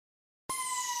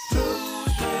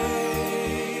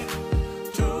Tuesday,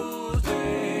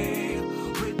 Tuesday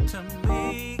with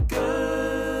Tamika.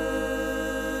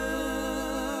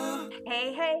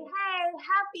 Hey, hey, hey,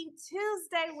 happy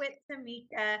Tuesday with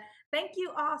Tamika. Thank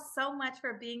you all so much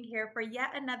for being here for yet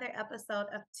another episode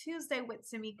of Tuesday with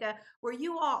Tamika, where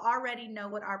you all already know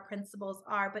what our principles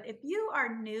are. But if you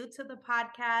are new to the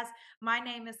podcast, my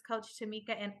name is Coach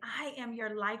Tamika, and I am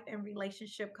your life and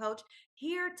relationship coach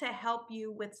here to help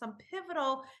you with some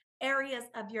pivotal areas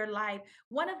of your life.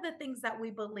 One of the things that we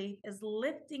believe is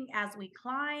lifting as we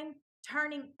climb.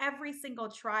 Turning every single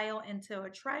trial into a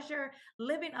treasure,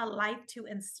 living a life to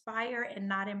inspire and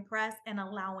not impress, and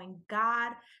allowing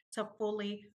God to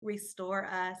fully restore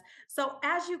us. So,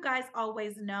 as you guys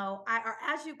always know, I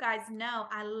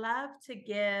love to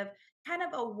give kind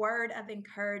of a word of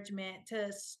encouragement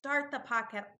to start the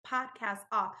podcast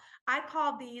off. I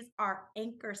call these our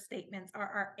anchor statements or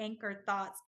our anchor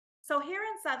thoughts. So, here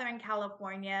in Southern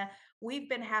California, we've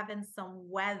been having some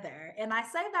weather. And I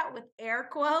say that with air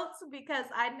quotes because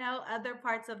I know other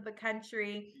parts of the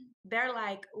country, they're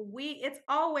like, it's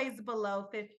always below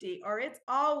 50 or it's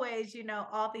always,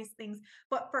 all these things.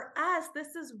 But for us,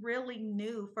 this is really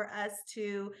new for us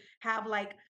to have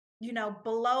like,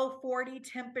 below 40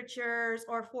 temperatures,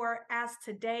 or for as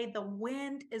today, the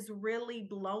wind is really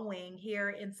blowing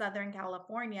here in Southern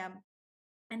California,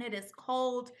 and it is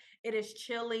cold, it is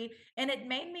chilly, and it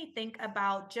made me think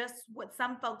about just what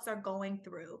some folks are going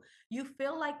through. You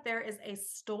feel like there is a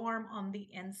storm on the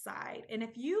inside. And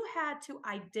if you had to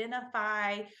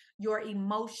identify your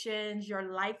emotions, your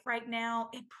life right now,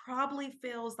 it probably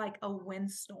feels like a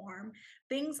windstorm.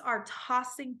 Things are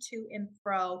tossing to and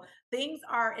fro.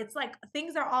 It's like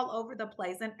things are all over the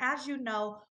place. And as you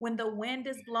know, when the wind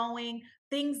is blowing,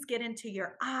 things get into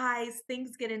your eyes,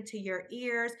 things get into your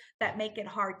ears that make it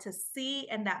hard to see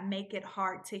and that make it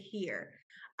hard to hear.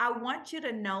 I want you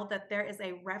to know that there is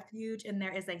a refuge and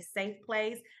there is a safe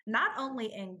place, not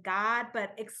only in God,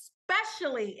 but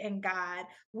especially in God.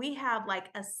 We have like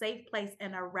a safe place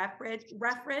and a refuge.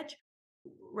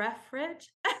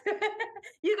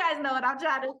 You guys know what I'm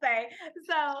trying to say.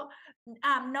 So,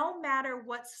 no matter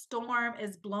what storm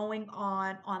is blowing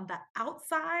on the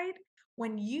outside,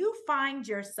 when you find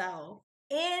yourself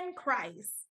in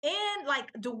Christ, in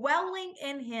like dwelling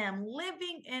in Him,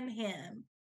 living in Him,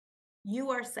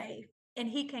 you are safe and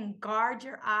He can guard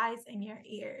your eyes and your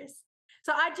ears.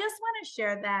 So I just want to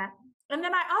share that. And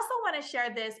then I also want to share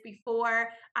this before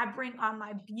I bring on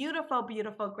my beautiful,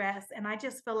 beautiful guest. And I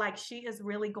just feel like she is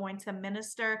really going to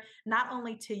minister not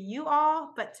only to you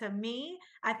all, but to me.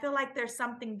 I feel like there's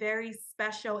something very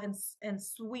special and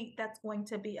sweet that's going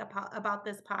to be about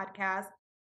this podcast.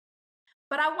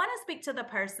 But I want to speak to the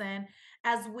person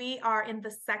as we are in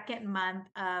the second month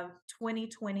of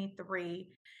 2023,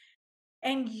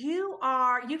 and you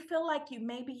feel like you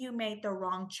made the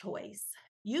wrong choice.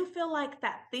 You feel like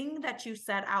that thing that you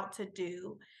set out to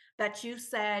do, that you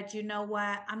said, you know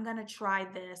what, I'm going to try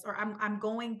this, or I'm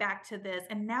going back to this,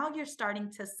 and now you're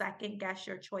starting to second guess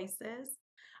your choices.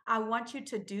 I want you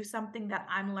to do something that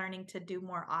I'm learning to do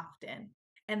more often,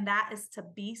 and that is to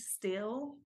be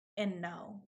still and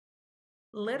know.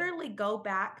 Literally go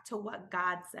back to what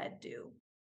God said do.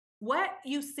 What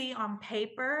you see on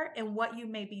paper and what you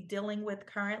may be dealing with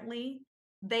currently,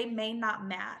 they may not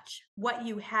match what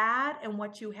you had and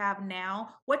what you have now.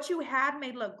 What you had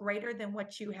may look greater than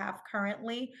what you have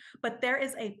currently, but there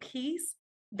is a peace,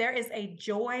 there is a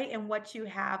joy in what you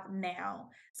have now.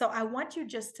 So I want you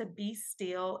just to be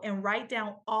still and write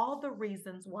down all the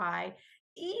reasons why,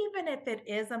 even if it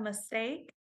is a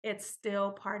mistake, it's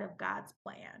still part of God's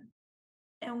plan.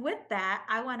 And with that,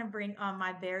 I want to bring on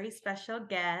my very special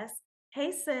guest.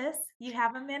 Hey, sis, you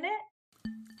have a minute?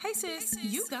 Hey sis,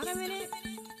 you got a minute?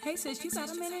 Hey sis, you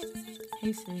got a minute?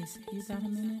 Hey sis, you got a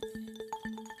minute?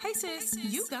 Hey sis,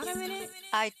 you got a minute?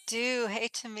 I do. Hey,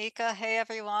 Tamika. Hey,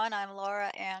 everyone. I'm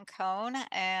Laura Ann Cohn,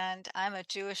 and I'm a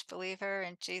Jewish believer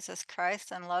in Jesus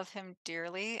Christ and love him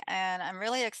dearly. And I'm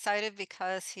really excited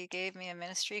because he gave me a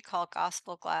ministry called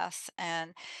Gospel Glass.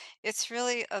 And it's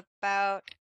really about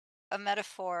a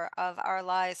metaphor of our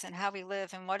lives and how we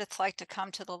live and what it's like to come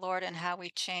to the Lord and how we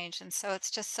change. And so it's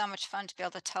just so much fun to be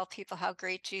able to tell people how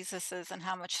great Jesus is and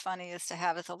how much fun he is to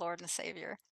have as a Lord and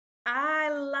Savior. I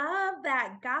love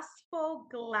that gospel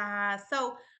glass.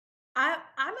 So I'm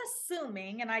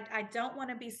assuming, and I don't want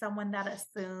to be someone that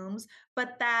assumes,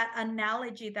 but that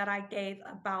analogy that I gave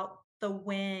about the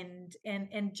wind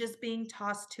and just being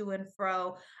tossed to and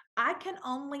fro, I can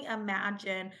only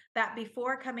imagine that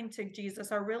before coming to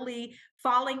Jesus or really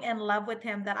falling in love with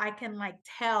him, that I can like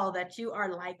tell that you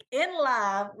are like in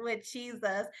love with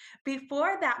Jesus.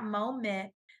 Before that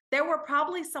moment, there were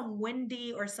probably some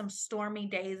windy or some stormy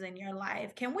days in your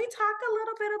life. Can we talk a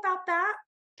little bit about that?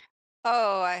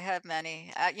 Oh, I had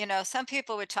many. Some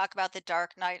people would talk about the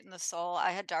dark night in the soul.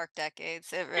 I had dark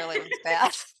decades. It really was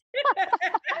bad.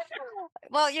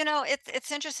 Well,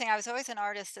 it's interesting. I was always an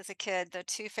artist as a kid. The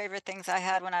two favorite things I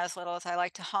had when I was little is I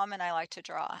like to hum and I like to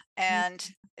draw. Mm, And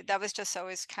that was just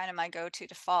always kind of my go-to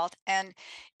default. And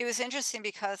it was interesting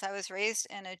because I was raised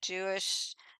in a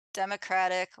Jewish,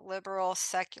 democratic, liberal,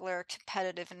 secular,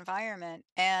 competitive environment.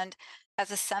 And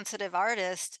as a sensitive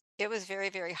artist, it was very,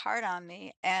 very hard on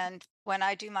me. And when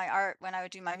I do my art, when I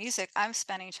would do my music, I'm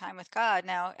spending time with God.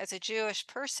 Now, as a Jewish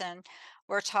person,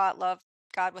 we're taught love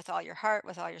God with all your heart,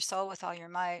 with all your soul, with all your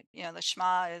might. The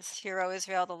Shema is, Hear, O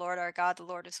Israel, the Lord our God, the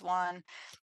Lord is one.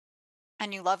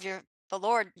 And you love the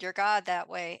Lord, your God, that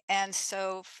way. And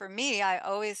so for me, I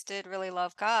always did really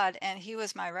love God, and He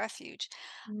was my refuge.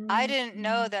 I mm, didn't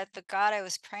know mm. that the God I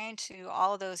was praying to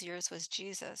all of those years was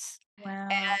Jesus. Wow.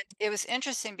 And it was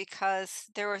interesting because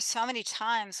there were so many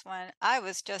times when I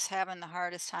was just having the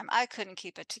hardest time. I couldn't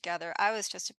keep it together. I was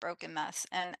just a broken mess.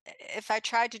 And if I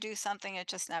tried to do something, it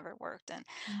just never worked. And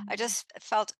I Mm, just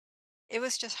felt it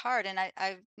was just hard. And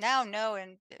I now know,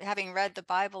 and having read the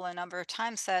Bible a number of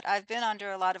times, that I've been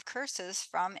under a lot of curses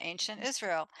from ancient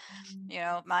Israel.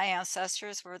 mm, My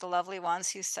ancestors were the lovely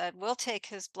ones who said, "We'll take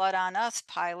his blood on us,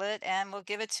 Pilate, and we'll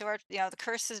give it to the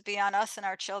curses be on us and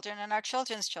our children and our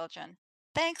children's children."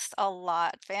 Thanks a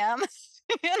lot, fam.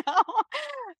 you know,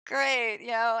 great.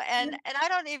 And I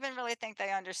don't even really think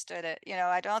they understood it.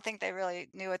 I don't think they really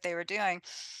knew what they were doing.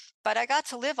 But I got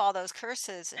to live all those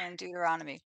curses in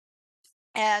Deuteronomy.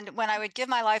 And when I would give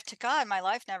my life to God, my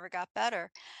life never got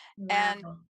better. And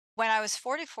wow. when I was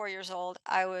 44 years old,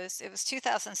 it was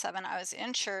 2007. I was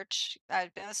in church.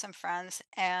 I'd been with some friends,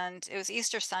 and it was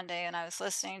Easter Sunday, and I was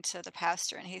listening to the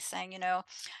pastor, and he's saying,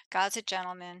 God's a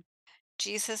gentleman.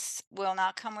 Jesus will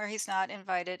not come where he's not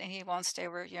invited, and he won't stay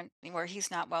where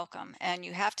he's not welcome. And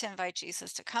you have to invite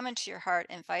Jesus to come into your heart,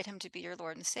 invite him to be your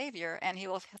Lord and Savior, and he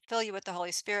will fill you with the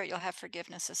Holy Spirit. You'll have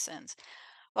forgiveness of sins.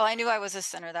 Well, I knew I was a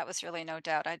sinner, that was really no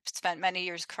doubt. I'd spent many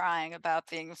years crying about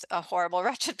being a horrible,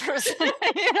 wretched person,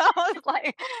 it's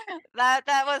like,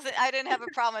 that wasn't I didn't have a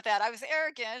problem with that. I was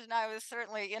arrogant, and I was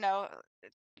certainly,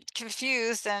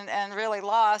 confused and really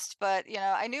lost, but,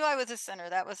 I knew I was a sinner,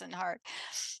 that wasn't hard.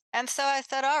 And so I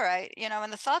said, "Alright,"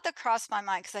 and the thought that crossed my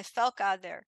mind, because I felt God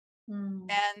there, Mm,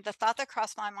 and the thought that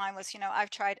crossed my mind was, I've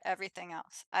tried everything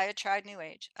else. I had tried New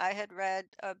Age. I had read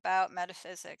about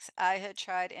metaphysics. I had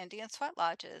tried Indian sweat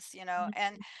lodges, mm.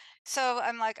 and so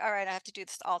I'm like, all right, I have to do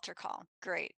this altar call.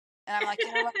 Great. And I'm like,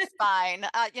 you know what? Fine.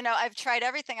 I've tried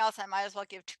everything else. I might as well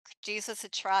give Jesus a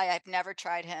try. I've never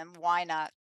tried him. Why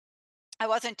not? I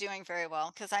wasn't doing very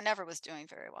well because I never was doing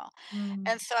very well. Mm,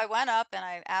 And so I went up and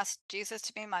I asked Jesus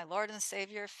to be my Lord and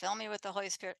Savior, fill me with the Holy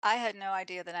Spirit. I had no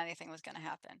idea that anything was going to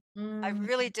happen. I mm,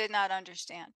 really did not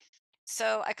understand.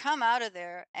 So I come out of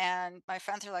there and my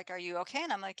friends are like, "Are you okay?"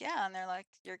 And I'm like, "Yeah." And they're like,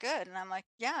 "You're good." And I'm like,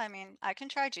 "Yeah, I mean, I can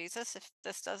try Jesus if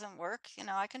this doesn't work.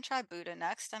 I can try Buddha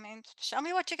next. I mean, show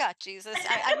me what you got, Jesus."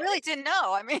 I really didn't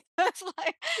know. I mean, it's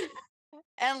like,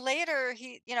 and later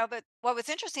but what was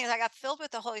interesting is I got filled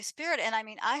with the Holy Spirit, and I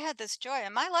mean, I had this joy,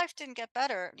 and my life didn't get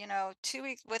better. 2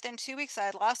 weeks, within 2 weeks, I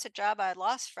had lost a job, I had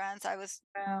lost friends, I was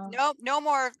wow. no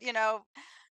more,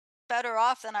 better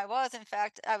off than I was. In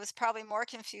fact, I was probably more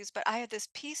confused, but I had this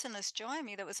peace and this joy in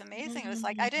me that was amazing. It was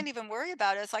like I Mm, didn't even worry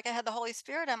about it. It's like I had the Holy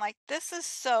Spirit. I'm like, this is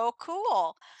so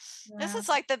cool. This wow. is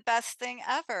like the best thing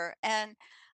ever. And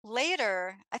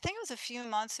later, I think it was a few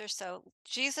months or so,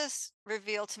 Jesus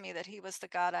revealed to me that he was the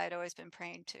God I had always been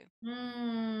praying to.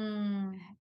 Mm.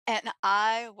 And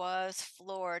I was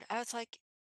floored. I was like,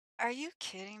 are you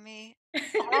kidding me?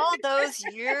 All those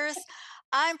years,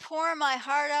 I'm pouring my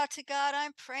heart out to God.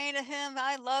 I'm praying to Him.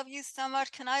 I love you so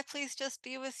much. Can I please just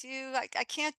be with you? I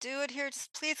can't do it here.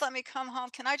 Just please let me come home.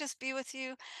 Can I just be with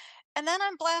you? And then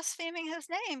I'm blaspheming His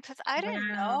name because I didn't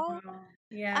know. Wow.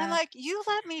 I'm Yeah. like, you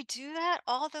let me do that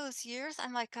all those years?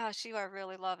 I'm like, gosh, you are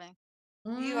really loving.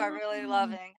 You are really Mm,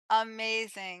 loving.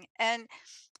 Amazing. And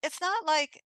it's not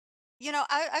like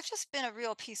I've just been a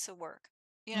real piece of work.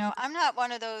 mm, I'm not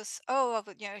one of those, oh,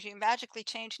 but, you magically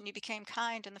changed and you became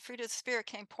kind and the fruit of the spirit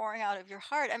came pouring out of your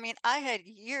heart. I mean, I had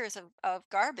years of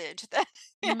garbage that,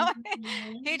 you know,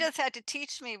 he mhm. just had to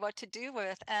teach me what to do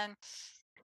with. And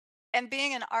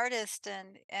being an artist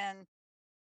and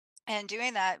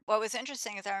doing that, what was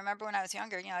interesting is I remember when I was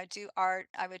younger, I do art,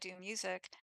 I would do music,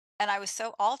 and I was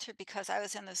so altered because I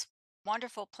was in this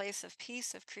wonderful place of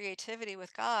peace, of creativity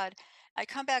with God. I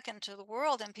come back into the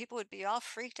world and people would be all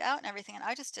freaked out and everything, and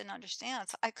I just didn't understand.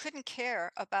 So I couldn't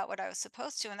care about what I was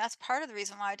supposed to, and that's part of the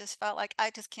reason why I just felt like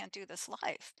I just can't do this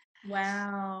life.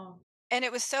 Wow. And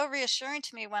it was so reassuring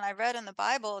to me when I read in the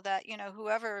Bible that,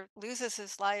 whoever loses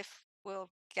his life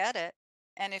will get it.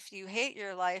 And if you hate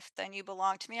your life, then you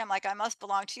belong to me. I'm like, I must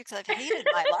belong to you because I've hated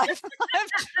my life.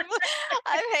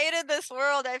 I've hated this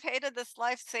world. I've hated this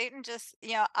life. Satan just,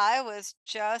 I was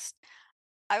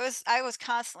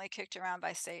constantly kicked around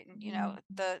by Satan.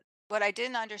 Mm, What I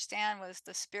didn't understand was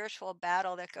the spiritual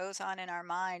battle that goes on in our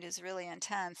mind is really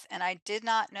intense. And I did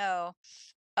not know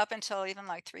up until even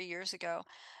like 3 years ago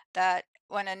that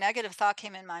when a negative thought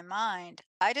came in my mind,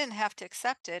 I didn't have to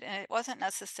accept it, and it wasn't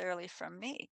necessarily from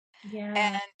me.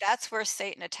 And yeah. that's where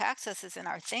Satan attacks us, is in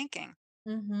our thinking.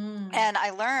 Mhm. And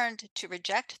I learned to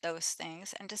reject those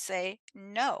things and to say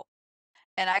no.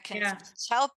 And I can Yeah.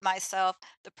 tell myself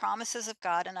the promises of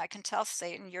God, and I can tell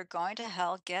Satan, "You're going to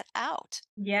hell, get out.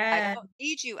 I Yeah. don't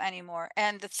need you anymore."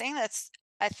 And the thing that's,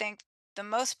 I think, the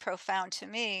most profound to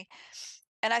me,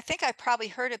 and I think I probably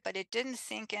heard it, but it didn't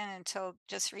sink in until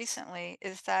just recently,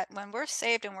 is that when we're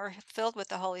saved and we're filled with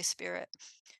the Holy Spirit,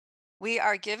 we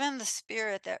are given the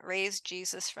Spirit that raised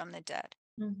Jesus from the dead.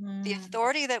 The Mhm.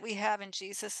 authority that we have in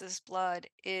Jesus's blood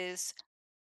is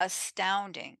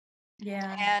astounding.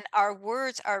 Yeah. And our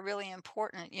words are really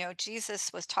important.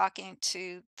 Jesus was talking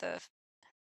to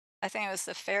I think it was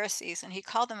the Pharisees, and he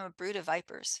called them a brood of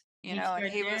vipers, He and sure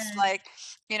he was did. like,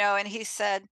 and he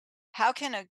said, how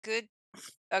can a good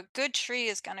tree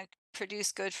is going to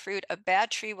produce good fruit? A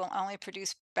bad tree will only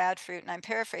produce bad fruit. And I'm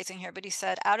paraphrasing here, but he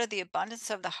said, out of the abundance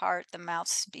of the heart, the mouth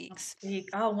speaks. Speak.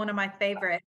 Oh, one of my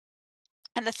favorite.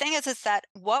 And the thing is that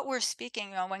what we're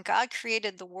speaking, when God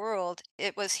created the world,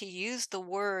 it was He used the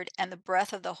word and the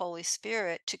breath of the Holy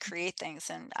Spirit to create things.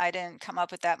 And I didn't come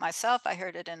up with that myself. I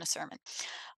heard it in a sermon.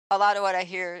 A lot of what I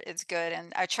hear is good.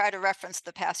 And I try to reference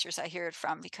the pastors I hear it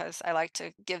from because I like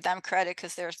to give them credit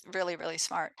because they're really, really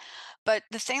smart. But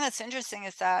the thing that's interesting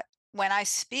is that when I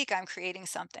speak, I'm creating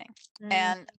something. Mm,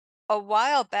 And a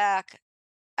while back,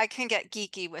 I can get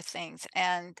geeky with things,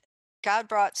 and God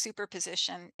brought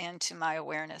superposition into my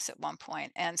awareness at one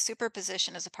point, and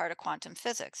superposition is a part of quantum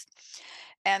physics.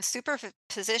 And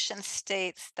superposition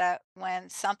states that when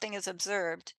something is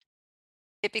observed,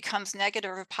 it becomes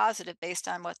negative or positive based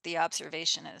on what the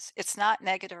observation is. It's not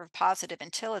negative or positive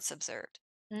until it's observed.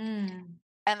 mm,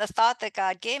 And the thought that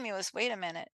God gave me was, wait a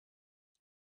minute,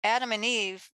 Adam and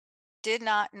Eve did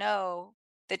not know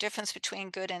the difference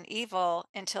between good and evil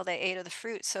until they ate of the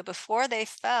fruit. So before they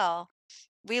fell,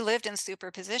 we lived in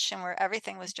superposition where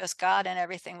everything was just God and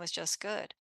everything was just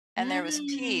good. And there was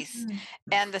peace. mm,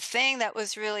 And the thing that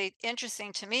was really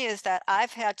interesting to me is that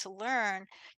I've had to learn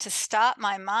to stop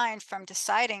my mind from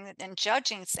deciding and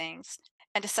judging things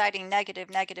and deciding negative,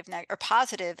 negative, or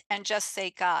positive, and just say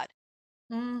God.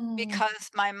 mm, Because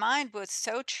my mind was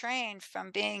so trained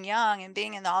from being young and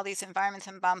being in all these environments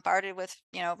and bombarded with,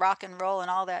 rock and roll and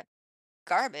all that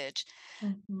garbage,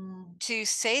 mhm, to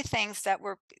say things that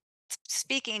were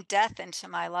speaking death into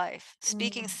my life,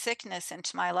 speaking mm. sickness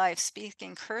into my life,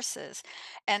 speaking curses.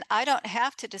 And I don't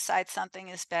have to decide something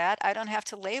is bad. I don't have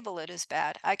to label it as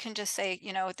bad. I can just say,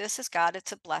 this is God,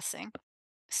 it's a blessing.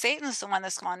 Satan's the one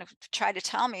that's going to try to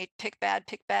tell me, pick bad,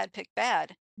 pick bad, pick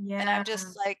bad. And Yeah. I'm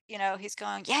just like, he's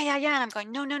going, yeah, yeah, yeah. And I'm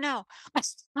going, no, no, no.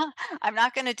 I'm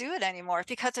not going to do it anymore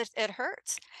because it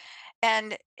hurts.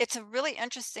 And it's a really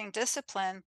interesting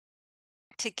discipline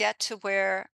to get to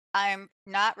where I'm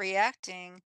not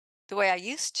reacting the way I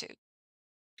used to.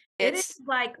 It is It's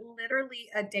like literally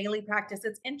a daily practice.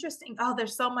 It's interesting. Oh,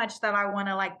 there's so much that I want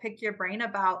to like pick your brain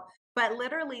about. But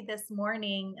literally this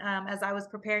morning, as I was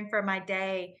preparing for my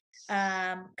day,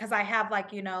 because I have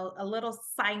like, a little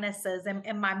sinuses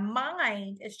and my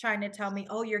mind is trying to tell me,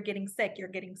 oh, you're getting sick,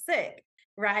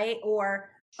 right? Or,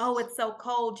 oh, it's so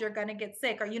cold, you're gonna get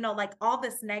sick, or like all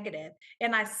this negative.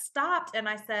 And I stopped and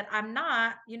I said, I'm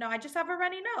not, I just have a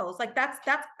runny nose. Like that's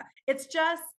it's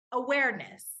just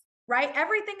awareness, right?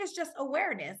 Everything is just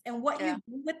awareness. And what you yeah,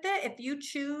 do with it, if you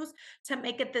choose to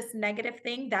make it this negative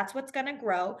thing, that's what's going to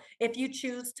grow. If you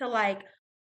choose to like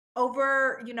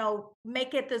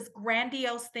make it this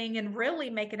grandiose thing and really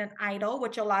make it an idol,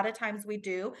 which a lot of times we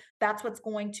do, that's what's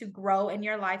going to grow in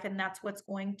your life and that's what's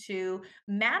going to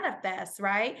manifest,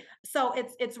 right? So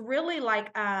it's really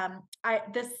like I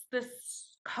this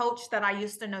coach that I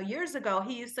used to know years ago,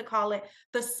 he used to call it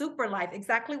the super life.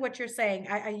 Exactly what you're saying.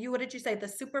 What did you say? The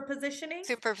super positioning?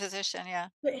 superposition, yeah.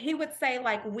 But he would say,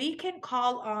 like, we can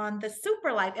call on the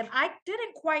super life. And I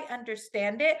didn't quite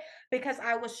understand it because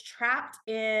I was trapped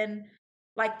in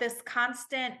like this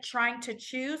constant trying to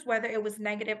choose whether it was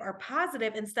negative or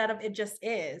positive instead of it just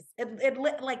is.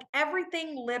 Like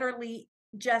everything literally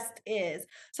just is.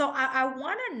 So I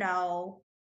want to know,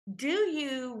 do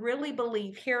you really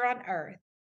believe here on earth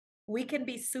we can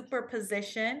be super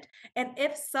positioned? And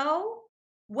if so,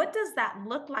 what does that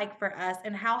look like for us?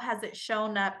 And how has it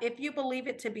shown up? If you believe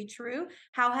it to be true,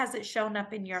 how has it shown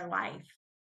up in your life?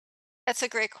 That's a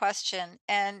great question.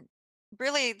 And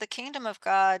really, the kingdom of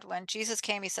God, when Jesus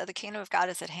came, he said, the kingdom of God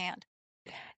is at hand.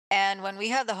 And when we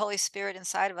have the Holy Spirit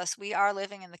inside of us, we are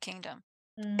living in the kingdom.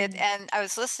 Mm, And I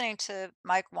was listening to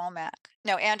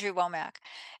Andrew Womack,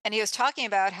 and he was talking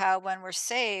about how when we're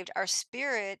saved, our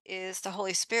spirit is the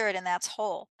Holy Spirit, and that's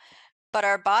whole. But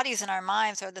our bodies and our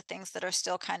minds are the things that are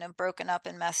still kind of broken up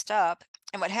and messed up.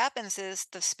 And what happens is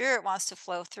the spirit wants to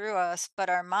flow through us, but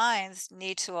our minds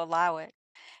need to allow it.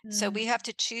 So mm, we have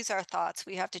to choose our thoughts.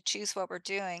 We have to choose what we're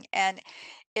doing. And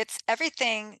it's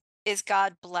everything is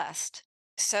God blessed.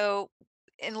 So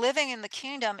in living in the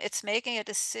kingdom, it's making a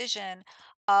decision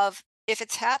of if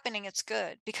it's happening, it's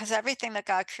good because everything that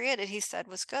God created, he said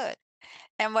was good.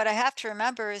 And what I have to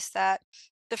remember is that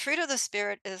the fruit of the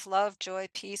Spirit is love, joy,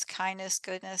 peace, kindness,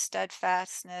 goodness,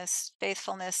 steadfastness,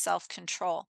 faithfulness, self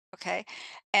control. Okay.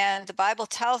 And the Bible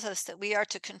tells us that we are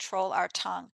to control our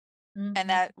tongue and mhm.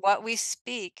 that what we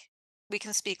speak, we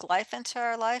can speak life into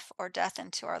our life or death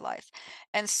into our life.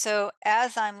 And so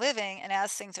as I'm living and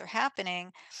as things are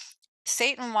happening,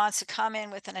 Satan wants to come in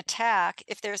with an attack.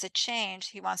 If there's a change,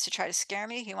 he wants to try to scare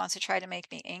me. He wants to try to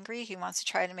make me angry. He wants to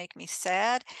try to make me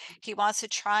sad. He wants to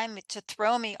to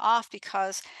throw me off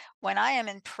because when I am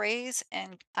in praise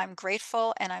and I'm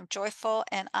grateful and I'm joyful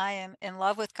and I am in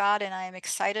love with God and I am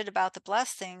excited about the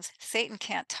blessings, Satan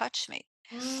can't touch me.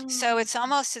 So Mm, it's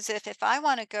almost as if I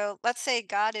want to go, let's say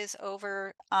God is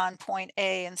over on point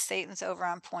A and Satan's over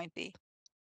on point B.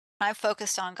 I'm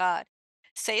focused on God.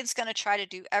 Satan's going to try to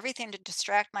do everything to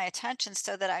distract my attention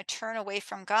so that I turn away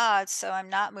from God so I'm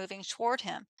not moving toward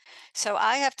him. So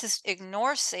I have to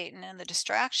ignore Satan and the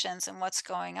distractions and what's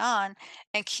going on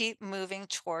and keep moving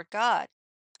toward God.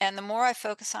 And the more I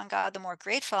focus on God, the more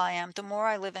grateful I am, the more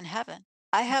I live in heaven.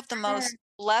 I have the yes. most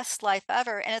blessed life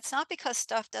ever. And it's not because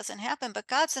stuff doesn't happen, but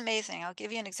God's amazing. I'll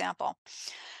give you an example.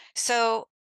 So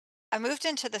I moved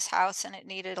into this house and it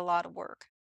needed a lot of work.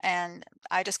 And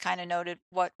I just kind of noted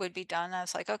what would be done. I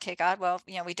was like, okay, God, well,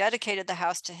 we dedicated the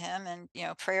house to him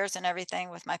and, prayers and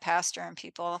everything with my pastor and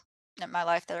people in my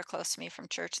life that are close to me from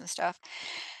church and stuff.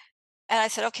 And I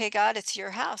said, okay, God, it's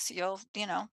your house. You'll,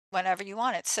 whenever you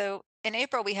want it. So in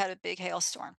April, we had a big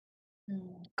hailstorm,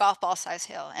 Mm, golf ball size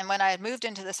hail. And when I had moved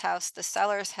into this house, the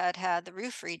sellers had had the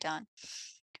roof redone.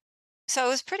 So it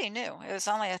was pretty new. It was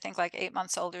only, I think, like 8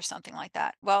 months old or something like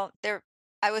that. Well,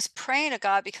 I was praying to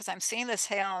God because I'm seeing this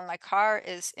hail and my car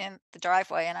is in the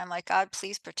driveway, and I'm like, "God,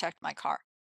 please protect my car.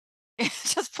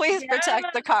 Just please protect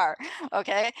yeah. the car."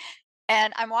 Okay?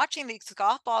 And I'm watching these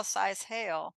golf ball size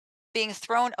hail being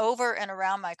thrown over and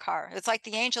around my car. It's like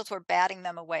the angels were batting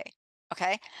them away.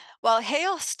 Okay? Well,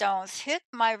 hailstones hit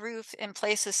my roof in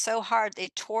places so hard they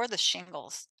tore the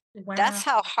shingles. Wow. That's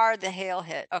how hard the hail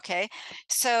hit. Okay?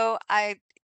 So I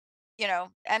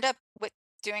end up with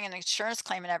doing an insurance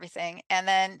claim and everything. And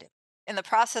then in the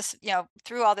process,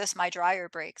 through all this, my dryer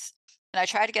breaks. And I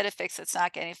try to get it fixed. It's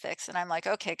not getting fixed. And I'm like,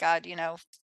 okay, God,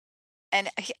 and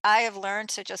I have learned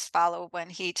to just follow when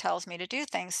he tells me to do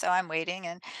things. So I'm waiting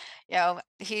and,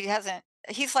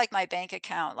 he's like my bank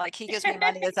account. Like he gives me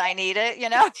money as I need it,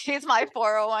 he's my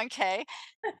 401k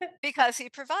because he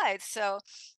provides. So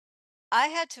I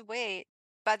had to wait.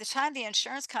 By the time the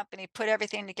insurance company put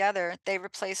everything together, they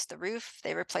replaced the roof,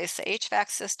 they replaced the HVAC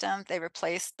system, they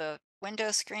replaced the window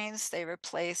screens, they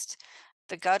replaced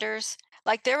the gutters.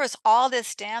 Like there was all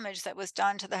this damage that was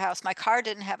done to the house. My car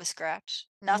didn't have a scratch,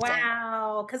 nothing.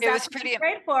 Wow. Because It that's was what you pretty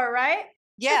prayed for, right?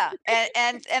 yeah.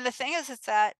 And the thing is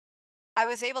that I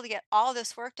was able to get all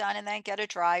this work done and then get a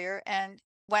dryer. And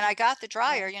when I got the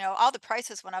dryer, all the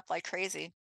prices went up like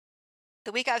crazy.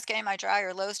 The week I was getting my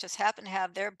dryer, Lowe's just happened to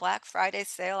have their Black Friday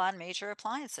sale on major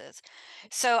appliances.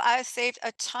 So I saved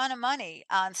a ton of money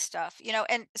on stuff,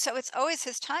 and so it's always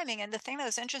his timing. And the thing that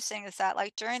was interesting is that,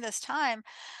 like, during this time,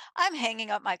 I'm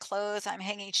hanging up my clothes, I'm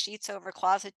hanging sheets over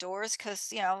closet doors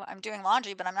because, I'm doing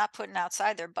laundry, but I'm not putting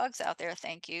outside their bugs out there.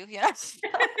 Thank you.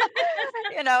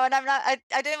 And I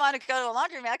didn't want to go to a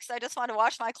laundromat because I just want to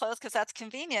wash my clothes because that's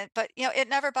convenient. But, it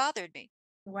never bothered me.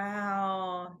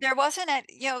 Wow. There wasn't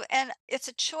and it's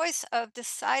a choice of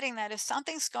deciding that if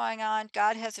something's going on,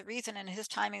 God has a reason and his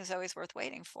timing is always worth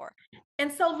waiting for.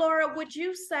 And so, Laura, would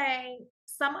you say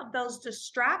some of those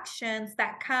distractions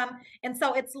that come, and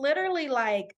so it's literally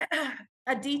like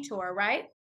a detour, right?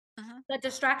 Mhm. The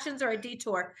distractions are a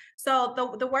detour. So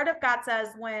the word of God says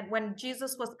when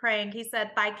Jesus was praying, he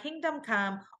said, "Thy kingdom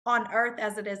come on earth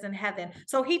as it is in heaven."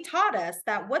 So he taught us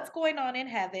that what's going on in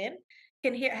heaven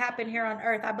can happen here on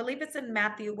earth. I believe it's in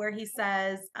Matthew where he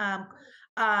says,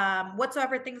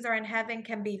 "Whatsoever things are in heaven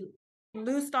can be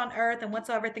loosed on earth, and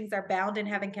whatsoever things are bound in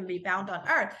heaven can be bound on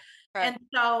earth." Right. And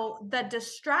so the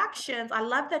distractions, I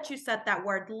love that you said that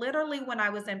word. Literally, when I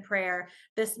was in prayer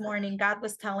this morning, God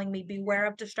was telling me, beware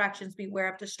of distractions,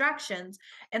 beware of distractions.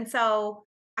 And so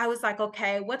I was like,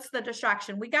 okay, what's the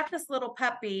distraction? We got this little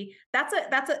puppy.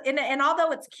 And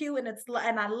although it's cute and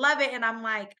and I love it, and I'm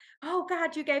like, oh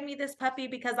God, you gave me this puppy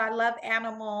because I love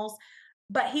animals.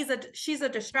 But she's a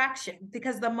distraction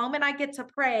because the moment I get to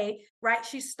pray, right,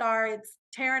 she starts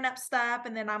tearing up stuff.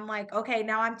 And then I'm like, okay,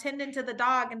 now I'm tending to the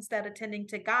dog instead of tending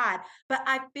to God. But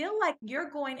I feel like you're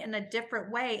going in a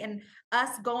different way. And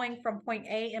us going from point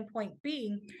A and point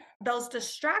B, those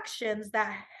distractions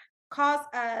that cause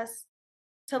us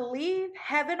to leave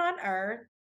heaven on earth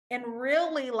and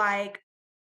really like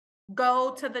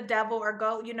go to the devil or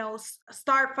go,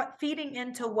 start feeding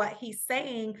into what he's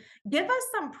saying. Give us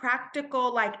some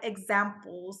practical like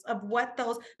examples of what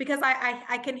those, because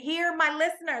I can hear my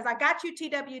listeners. I got you,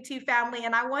 TWT family,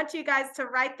 and I want you guys to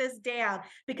write this down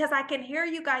because I can hear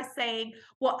you guys saying,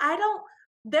 well, I don't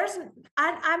there's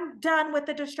I'm done with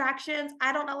the distractions.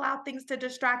 I don't allow things to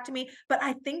distract me, but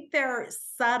I think they're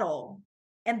subtle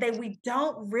and we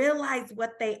don't realize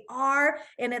what they are,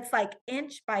 and it's like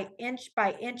inch by inch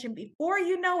by inch, and before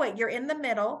you know it, you're in the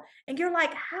middle and you're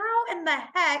like, how in the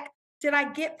heck did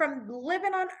I get from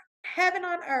living on heaven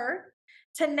on earth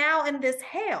to now in this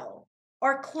hell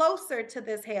or closer to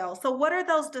this hell? So what are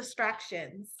those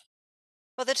distractions?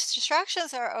 Well, the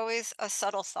distractions are always a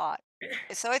subtle thought.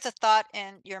 It's always a thought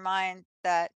in your mind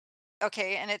that,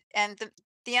 okay, and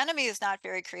the enemy is not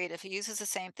very creative. He uses the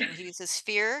same thing. He uses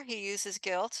fear, he uses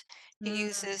guilt, he Mm,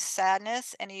 uses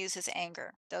sadness, and he uses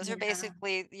anger. Those are yeah,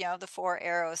 basically, the four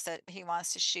arrows that he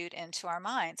wants to shoot into our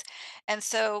minds. And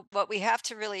so what we have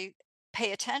to really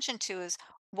pay attention to is,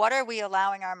 what are we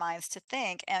allowing our minds to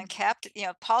think? And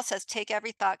Paul says, take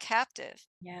every thought captive.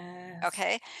 yes,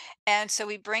 Okay. And so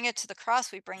we bring it to the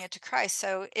cross, we bring it to Christ.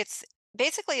 So it's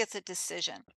a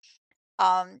decision.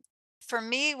 Um, for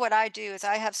me, what I do is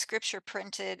I have scripture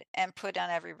printed and put on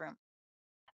every room.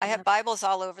 I have love, Bibles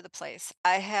all over the place.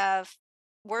 I have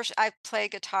worship. I play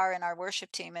guitar in our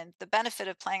worship team. And the benefit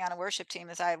of playing on a worship team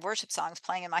is I have worship songs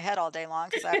playing in my head all day long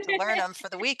because I have to learn them for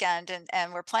the weekend,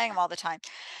 and we're playing them all the time.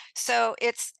 So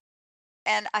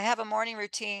and I have a morning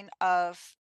routine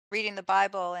of reading the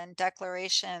Bible and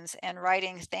declarations and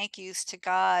writing thank yous to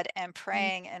God and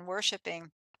praying and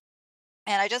worshiping.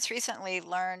 And I just recently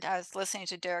learned, I was listening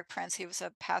to Derek Prince, he was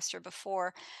a pastor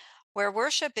before, where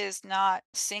worship is not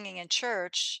singing in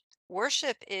church.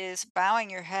 Worship is bowing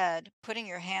your head, putting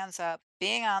your hands up,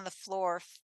 being on the floor.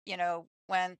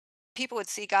 When people would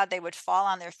see God, they would fall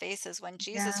on their faces. When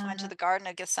Jesus went to yeah, the Garden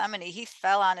of Gethsemane, he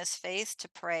fell on his face to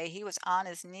pray. He was on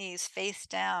his knees, face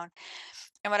down.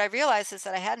 And what I realized is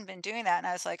that I hadn't been doing that. And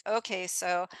I was like, okay,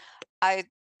 so I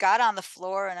got on the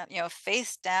floor and,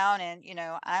 face down. And,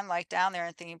 I'm like down there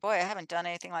and thinking, boy, I haven't done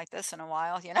anything like this in a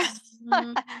while. But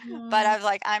mm, I was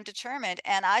like, I'm determined.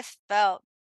 And I felt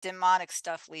demonic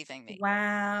stuff leaving me. I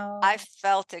wow.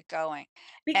 felt it going.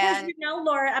 Because, And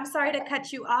Laura, I'm sorry to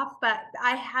cut you off, but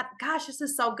gosh, this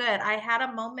is so good. I had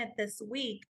a moment this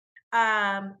week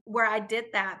where I did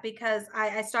that because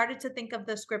I started to think of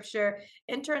the scripture,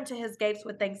 enter into his gates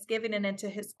with thanksgiving and into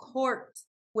his courts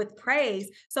with praise.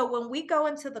 So when we go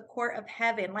into the court of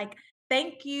heaven, like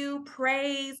thank you,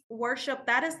 praise, worship,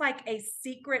 that is like a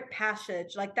secret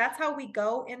passage. Like that's how we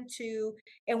go into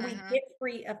and we mhm, get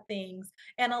free of things.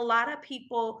 And a lot of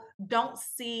people don't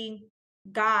see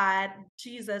God,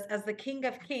 Jesus, as the King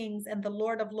of Kings and the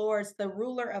Lord of Lords, the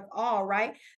ruler of all,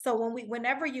 right? So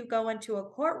whenever you go into a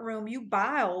courtroom, you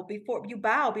bow before,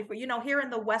 here in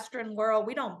the Western world,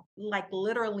 we don't like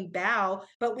literally bow,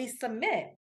 but we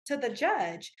submit to the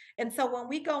judge. And so when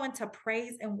we go into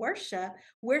praise and worship,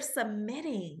 we're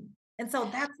submitting. And so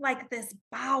that's like this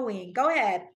bowing. Go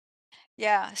ahead.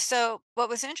 yeah. So what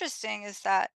was interesting is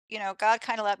that, God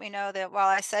kind of let me know that while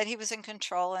I said he was in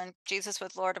control and Jesus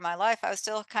was Lord of my life, I was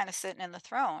still kind of sitting in the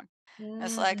throne. And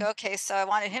it's like, Mm, okay, so I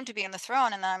wanted him to be in the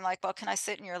throne. And then I'm like, well, can I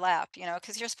sit in your lap?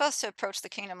 Because you're supposed to approach the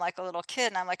kingdom like a little kid.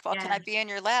 And I'm like, well, can I yes. be in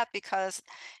your lap? Because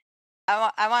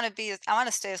I want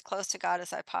to stay as close to God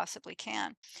as I possibly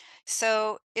can.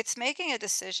 So it's making a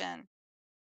decision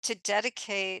to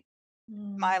dedicate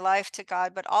my Mm, life to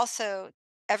God, but also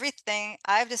everything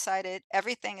I've decided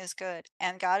everything is good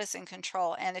and God is in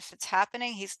control. And if it's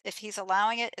happening, if he's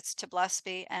allowing it, it's to bless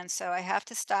me. And so I have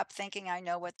to stop thinking I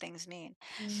know what things mean.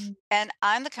 Mm. And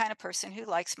I'm the kind of person who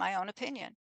likes my own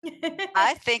opinion.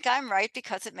 I think I'm right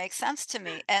because it makes sense to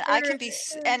me, and I can be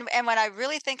and when I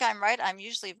really think I'm right, I'm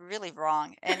usually really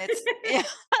wrong, and it's yeah,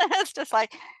 it's just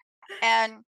like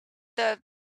and the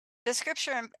the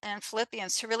scripture in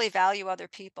Philippians to really value other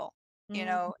people,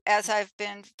 Mm. as I've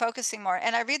been focusing more,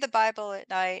 and I read the Bible at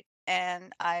night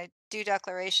and I do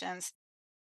declarations.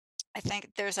 I think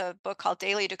there's a book called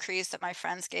Daily Decrees that my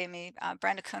friends gave me,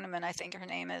 Brenda Kuhneman, I think her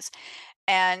name is,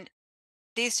 and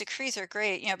these decrees are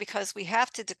great, because we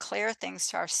have to declare things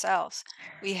to ourselves.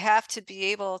 We have to be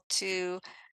able to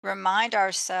remind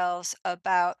ourselves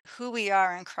about who we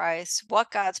are in Christ,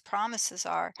 what God's promises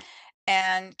are,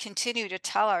 and continue to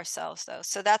tell ourselves those.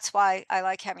 So that's why I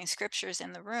like having scriptures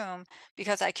in the room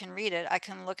because I can read it. I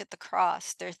can look at the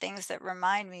cross. There are things that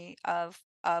remind me of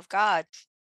God.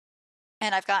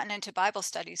 And I've gotten into Bible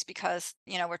studies because,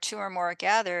 where two or more are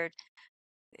gathered,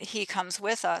 he comes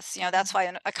with us. That's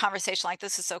why a conversation like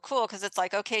this is so cool because it's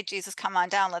like, okay, Jesus, come on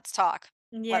down, let's talk.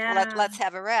 Yeah. Let's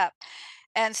have a wrap.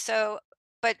 And so,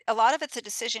 but a lot of it's a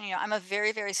decision. I'm a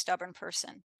very, very stubborn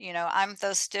person. I'm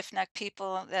those stiff-necked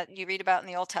people that you read about in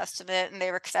the Old Testament, and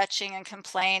they were fetching and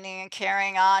complaining and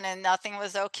carrying on, and nothing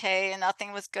was okay and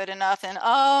nothing was good enough. And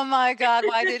oh my God,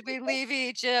 why did we leave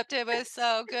Egypt? It was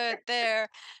so good there.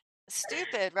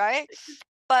 Stupid, right?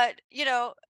 But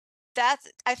that's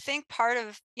I think part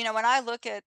of, when I look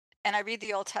at and I read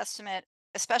the Old Testament,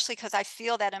 especially because I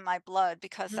feel that in my blood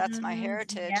because that's my Mhm.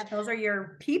 heritage. Yeah, those are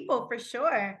your people for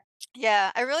sure.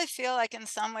 Yeah, I really feel like in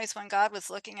some ways when God was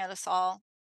looking at us all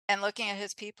and looking at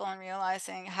his people and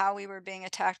realizing how we were being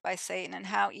attacked by Satan and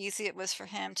how easy it was for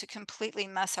him to completely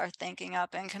mess our thinking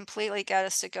up and completely get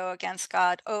us to go against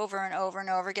God over and over and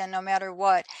over again, no matter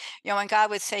what. When God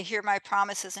would say, "Hear my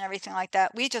promises," and everything like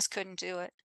that, we just couldn't do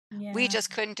it. We Yeah. just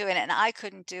couldn't do it, and I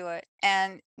couldn't do it.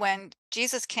 And when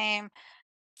Jesus came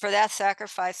for that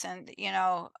sacrifice, and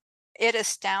it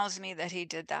astounds me that he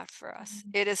did that for us.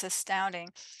 Mhm. It is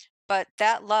astounding. But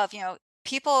that love,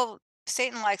 people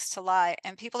Satan likes to lie,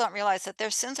 and people don't realize that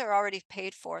their sins are already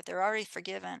paid for. They're already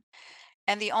forgiven.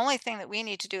 And the only thing that we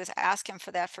need to do is ask him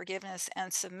for that forgiveness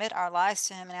and submit our lives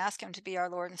to him and ask him to be our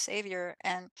Lord and Savior.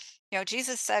 And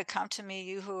Jesus said, "Come to me,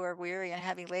 you who are weary and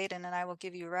heavy laden, and I will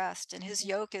give you rest." And his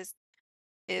yoke is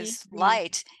Easy.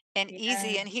 light and Yeah.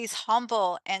 easy, and he's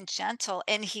humble and gentle,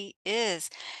 and he is.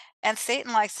 And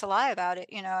Satan likes to lie about it.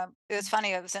 It was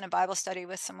funny. I was in a Bible study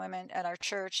with some women at our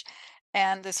church,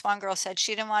 and this one girl said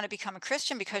she didn't want to become a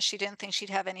Christian because she didn't think she'd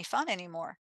have any fun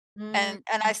anymore. Mm.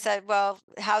 And I said, "Well,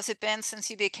 how's it been since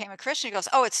you became a Christian?" He goes,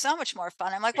 "Oh, it's so much more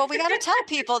fun." I'm like, "Well, we got to tell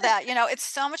people that, it's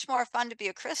so much more fun to be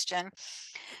a Christian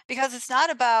because it's not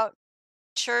about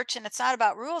church and it's not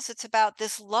about rules. It's about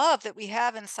this love that we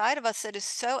have inside of us that is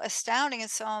so astounding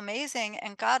and so amazing,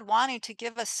 and God wanting to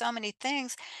give us so many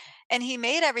things. And he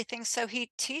made everything, so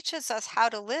he teaches us how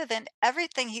to live, and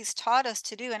everything he's taught us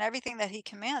to do and everything that he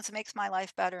commands makes my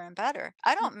life better and better.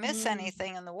 I don't miss Mhm.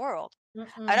 anything in the world. I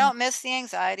Mm-mm. don't miss the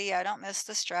anxiety. I don't miss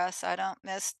the stress. I don't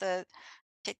miss the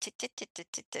tick, tick, tick, tick,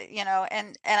 tick, tick, tick,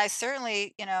 and I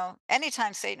certainly,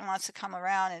 anytime Satan wants to come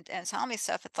around and tell me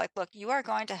stuff, it's like, look, you are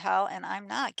going to hell and I'm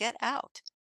not. Get out.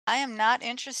 I am not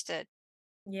interested.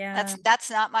 Yeah. That's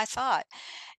not my thought.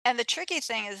 And the tricky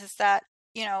thing is that,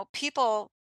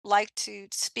 people like to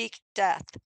speak death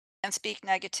and speak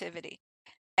negativity.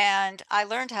 And I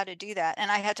learned how to do that,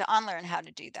 and I had to unlearn how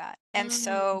to do that. And Mm.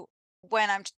 so when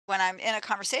I'm in a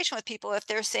conversation with people, if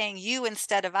they're saying you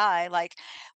instead of I, like,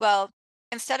 well,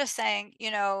 instead of saying,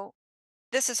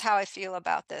 this is how I feel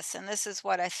about this, and this is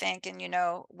what I think, and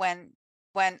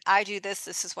when I do this,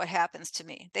 this is what happens to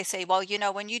me. They say, well,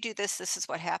 when you do this, this is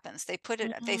what happens. They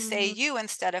say Mm. you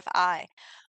instead of I.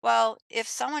 Well, if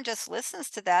someone just listens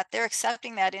to that, they're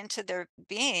accepting that into their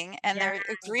being and Yeah. they're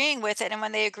agreeing with it. And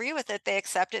when they agree with it, they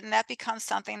accept it. And that becomes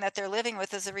something that they're living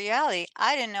with as a reality.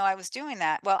 I didn't know I was doing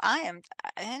that. Well, I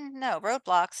didn't know.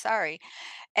 Roadblocks, sorry.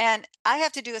 And I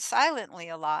have to do it silently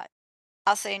a lot.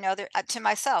 I'll say, no, to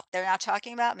myself, they're not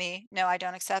talking about me. No, I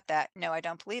don't accept that. No, I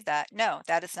don't believe that. No,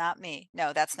 that is not me.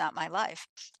 No, that's not my life.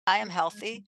 I am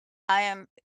healthy. I am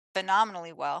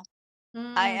phenomenally well.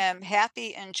 I Mm. am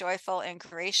happy and joyful and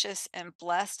gracious and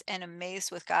blessed and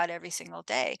amazed with God every single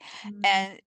day. Mm.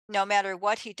 And no matter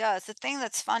what he does, the thing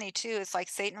that's funny too is like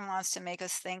Satan wants to make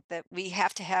us think that we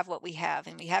have to have what we have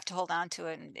and we have to hold on to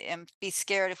it and be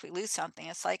scared if we lose something.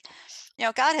 It's like,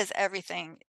 God has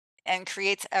everything and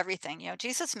creates everything.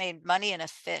 Jesus made money in a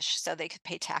fish so they could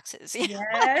pay taxes.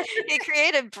 Yes. He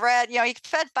created bread. He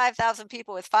fed 5,000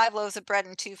 people with 5 loaves of bread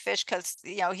and 2 fish because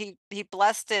he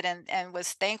blessed it and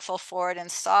was thankful for it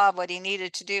and saw what he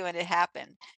needed to do, and it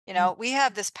happened. Mm, We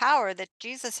have this power that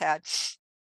Jesus had.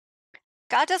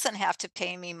 God doesn't have to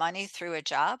pay me money through a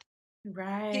job.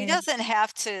 He right. doesn't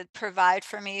have to provide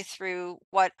for me through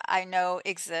what I know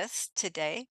exists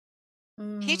today.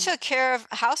 He Mm, took care of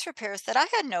house repairs that I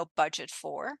had no budget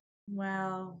for,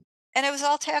 wow. and it was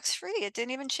all tax free. It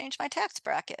didn't even change my tax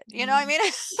bracket. You know what I Mm. mean?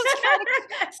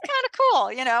 It's kind of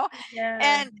cool. Yeah.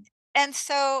 And and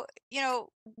so,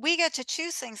 we get to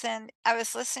choose things. And I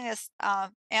was listening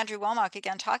to Andrew Womack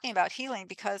again talking about healing,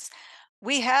 because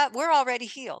we're already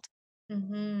healed.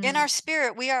 In Mhm. our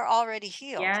spirit, we are already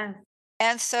healed. Yes.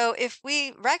 And so if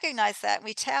we recognize that and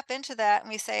we tap into that and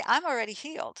we say, I'm already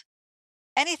healed,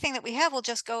 anything that we have will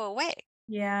just go away.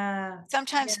 Yeah.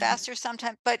 Sometimes Yeah. faster,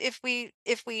 sometimes, but if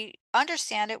we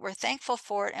understand it, we're thankful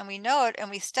for it, and we know it, and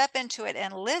we step into it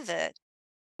and live it,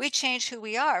 we change who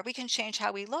we are. We can change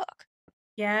how we look.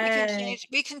 We can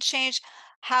Yes. change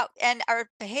how, and our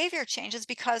behavior changes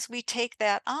because we take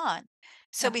that on.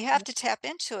 So we have Absolutely. to tap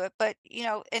into it. But,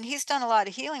 and he's done a lot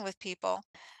of healing with people.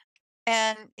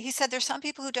 And he said there's some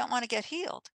people who don't want to get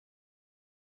healed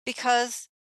because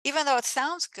even though it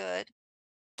sounds good,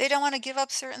 they don't want to give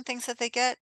up certain things that they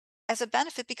get as a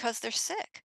benefit because they're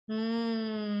sick.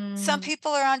 Some Mm.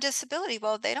 people are on disability.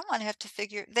 Well, they don't want to have to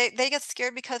figure, they get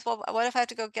scared because, well, what if I have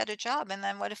to go get a job? And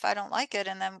then what if I don't like it?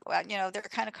 And then, they're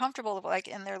kind of comfortable like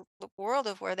in their world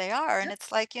of where they are. And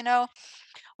it's like,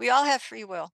 we all have free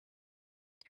will.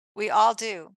 We all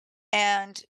do.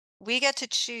 And we get to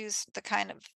choose the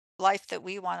kind of life that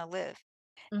we want to live.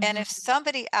 And Mhm. if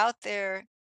somebody out there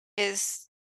is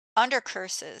under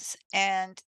curses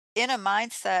and in a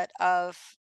mindset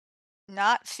of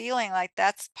not feeling like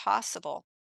that's possible,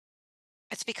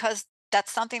 it's because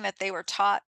that's something that they were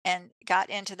taught and got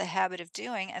into the habit of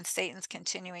doing, and Satan's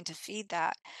continuing to feed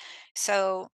that.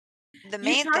 So the You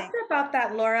main thing, talked about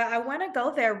that, Laura. I want to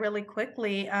go there really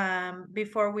quickly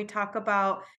before we talk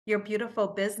about your beautiful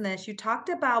business. You talked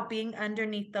about being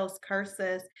underneath those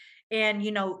curses. And,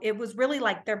 it was really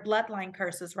like their bloodline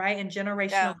curses, right? And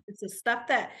generational yeah, curses, stuff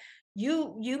that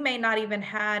you may not even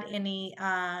had any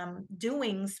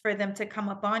doings for them to come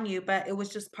up on you, but it was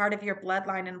just part of your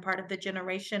bloodline and part of the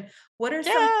generation. What are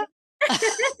some yeah,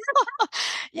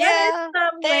 what is yeah.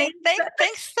 some ways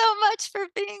Thanks so much for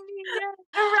being me. Yeah,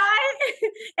 right?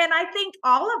 And I think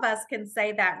all of us can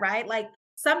say that, right? Like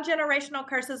some generational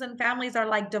curses in families are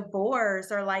like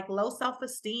divorce or like low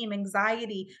self-esteem,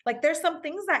 anxiety. Like there's some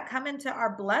things that come into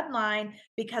our bloodline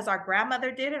because our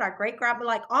grandmother did it, our great grandma,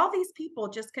 like all these people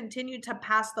just continue to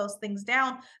pass those things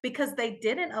down because they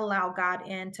didn't allow God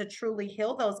in to truly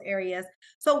heal those areas.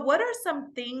 So what are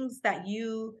some things that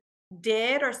you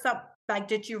did or some like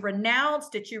did you renounce?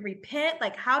 Did you repent?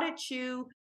 Like how did you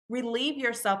relieve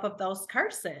yourself of those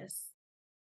curses?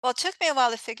 well, it took me a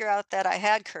while to figure out that I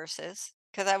had curses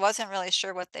because I wasn't really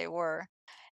sure what they were.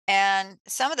 And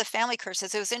some of the family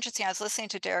curses, it was interesting. I was listening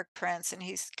to Derek Prince, and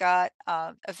he's got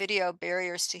a video,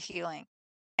 Barriers to Healing.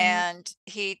 Mm, And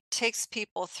he takes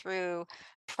people through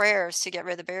prayers to get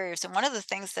rid of the barriers. And one of the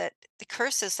things that the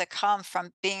curses that come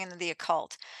from being in the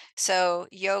occult, so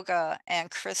yoga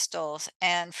and crystals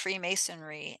and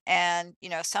Freemasonry, and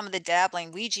some of the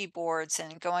dabbling Ouija boards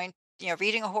and going,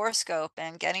 reading a horoscope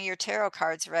and getting your tarot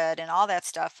cards read and all that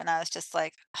stuff. And I was just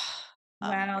like, oh my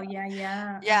wow, God. yeah,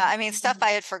 yeah, Yeah, I mean, stuff absolutely.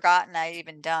 I had forgotten I'd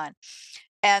even done.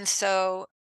 And so,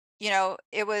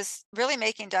 it was really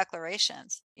making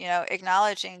declarations,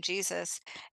 acknowledging Jesus.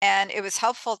 And it was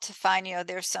helpful to find,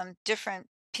 there's some different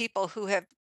people who have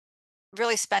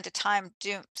really spent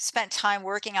time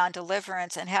working on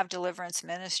deliverance and have deliverance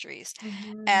ministries.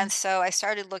 Mhm. And so I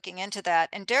started looking into that.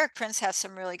 And Derek Prince has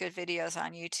some really good videos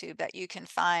on YouTube that you can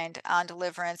find on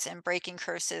deliverance and breaking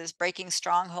curses, breaking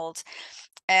strongholds.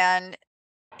 And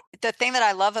the thing that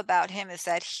I love about him is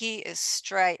that he is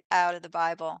straight out of the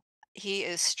Bible. He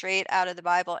is straight out of the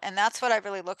Bible, and that's what I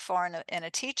really look for in a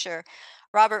teacher.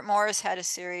 Robert Morris had a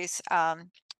series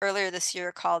earlier this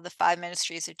year called "The Five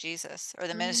Ministries of Jesus" or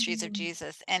 "The Ministries of Mm,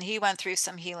 Jesus," and he went through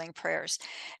some healing prayers,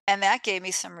 and that gave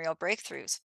me some real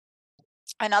breakthroughs.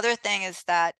 Another thing is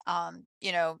that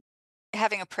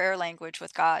having a prayer language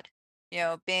with God,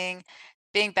 being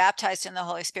baptized in the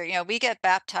Holy Spirit. We get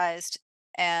baptized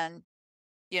and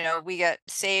we get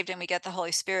saved and we get the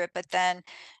Holy Spirit, but then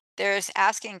there's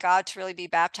asking God to really be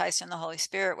baptized in the Holy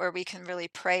Spirit where we can really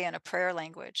pray in a prayer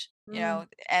language, Mm.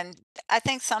 and I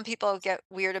think some people get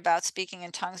weird about speaking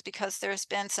in tongues because there's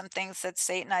been some things that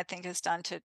Satan, I think, has done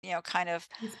to, kind of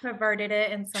He's perverted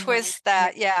it in some way. twist Yeah.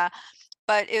 that. Yeah.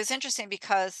 But it was interesting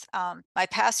because my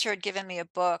pastor had given me a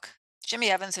book.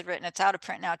 Jimmy Evans had written, it's out of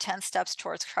print now, 10 Steps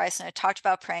Towards Christ. And it talked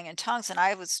about praying in tongues. And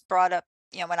I was brought up,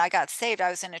 when I got saved, I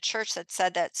was in a church that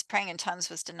said that praying in tongues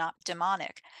was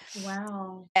demonic.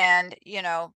 Wow. And,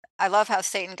 I love how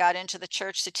Satan got into the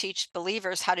church to teach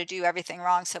believers how to do everything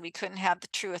wrong so we couldn't have the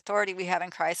true authority we have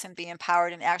in Christ and be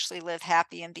empowered and actually live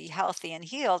happy and be healthy and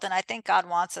healed. And I think God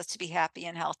wants us to be happy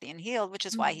and healthy and healed, which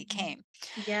is why he Mhm. came.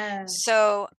 Yes.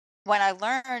 So when I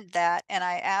learned that and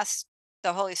I asked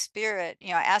the Holy Spirit, I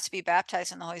asked to be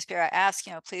baptized in the Holy Spirit. I asked,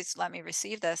 please let me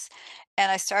receive this.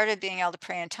 And I started being able to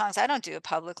pray in tongues. I don't do it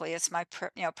publicly. It's my,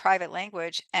 private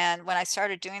language. And when I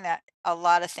started doing that, a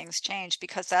lot of things changed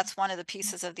because that's one of the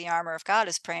pieces of the armor of God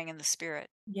is praying in the Spirit.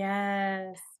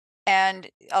 Yes. And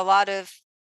a lot of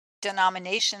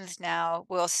denominations now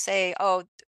will say, oh,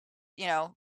 you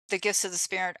know, the gifts of the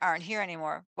Spirit aren't here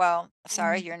anymore. Well,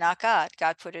 sorry, Mm. you're not God.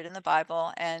 God put it in the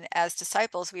Bible. And as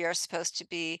disciples, we are supposed to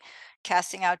be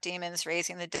casting out demons,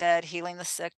 raising the dead, healing the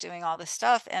sick, doing all this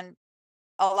stuff. And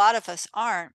a lot of us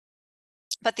aren't.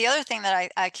 But the other thing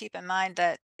that I keep in mind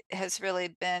that has really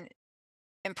been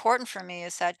important for me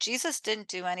is that Jesus didn't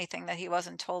do anything that he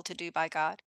wasn't told to do by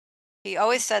God. He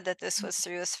always said that this was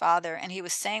through his father, and he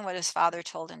was saying what his father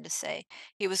told him to say.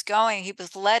 He was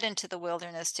led into the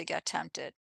wilderness to get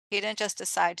tempted. He didn't just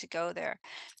decide to go there.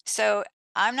 So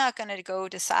I'm not going to go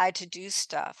decide to do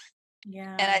stuff. And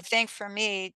Yeah. I think for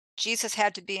me, Jesus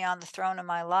had to be on the throne of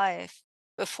my life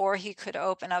before he could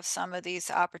open up some of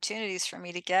these opportunities for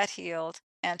me to get healed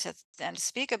and to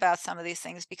speak about some of these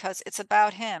things because it's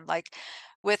about him. Like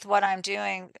with what I'm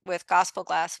doing with Gospel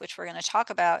Glass, which we're going to talk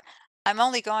about, I'm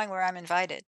only going where I'm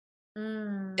invited. If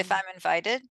Mm. I'm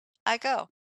invited, I go.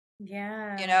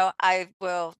 Yeah. I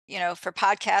will, for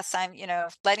podcasts, I'm,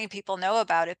 letting people know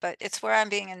about it, but it's where I'm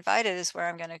being invited is where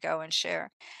I'm going to go and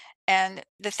share. And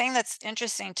the thing that's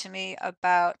interesting to me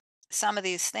about some of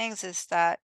these things is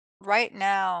that right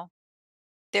now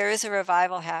there is a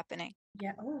revival happening.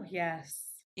 Yeah. Oh, yes.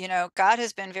 God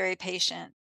has been very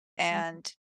patient, Mm.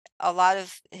 and a lot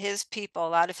of his people, a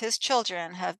lot of his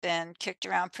children have been kicked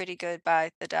around pretty good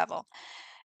by the devil.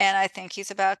 And I think he's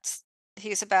about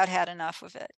had enough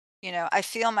of it. I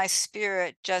feel my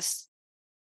spirit just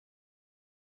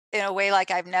in a way like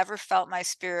I've never felt my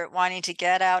spirit wanting to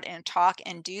get out and talk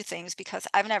and do things because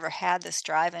I've never had this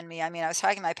drive in me. I mean, I was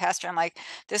talking to my pastor, I'm like,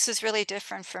 this is really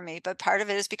different for me. But part of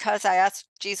it is because I asked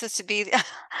Jesus to be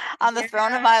on the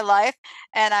throne of Yeah. my life.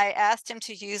 And I asked him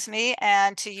to use me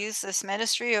and to use this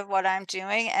ministry of what I'm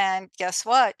doing. And guess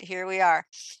what? Here we are.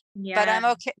 But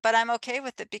Yeah. I'm okay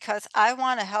with it because I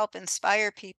want to help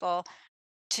inspire people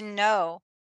to know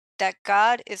that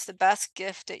God is the best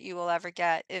gift that you will ever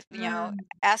get. If, Mm.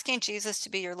 asking Jesus to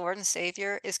be your Lord and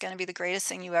Savior is going to be the greatest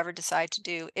thing you ever decide to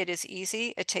do. It is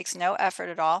easy. It takes no effort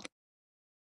at all.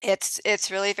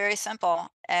 It's really very simple.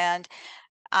 And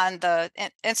on the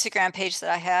Instagram page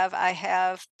that I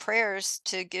have prayers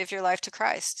to give your life to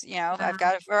Christ. I've Wow.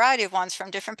 got a variety of ones from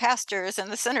different pastors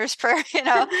and the sinner's prayer.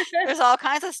 There's all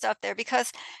kinds of stuff there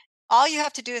because all you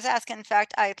have to do is ask. In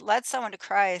fact, I led someone to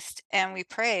Christ and we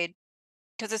prayed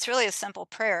because it's really a simple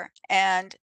prayer.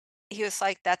 And he was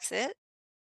like, "That's it?"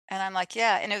 And I'm like,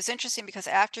 "Yeah." And it was interesting because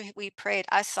after we prayed,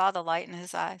 I saw the light in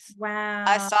his eyes.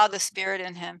 I Wow. saw the spirit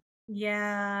in him.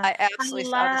 Yeah. I absolutely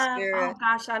saw the Oh spirit.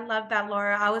 gosh, I love that,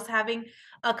 Laura. I was having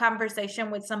a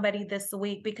conversation with somebody this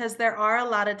week because there are a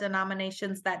lot of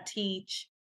denominations that teach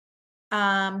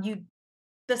you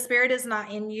the spirit is not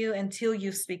in you until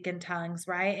you speak in tongues,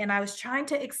 right? And I was trying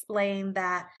to explain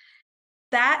that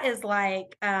that is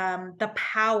like the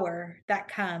power that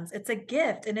comes. It's a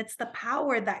gift and it's the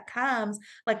power that comes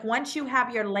like once you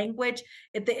have your language,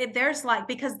 there's like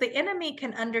because the enemy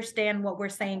can understand what we're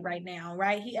saying right now,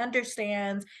 right? He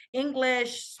understands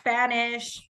English,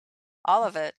 Spanish, All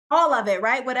of it. all of it,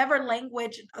 right? Whatever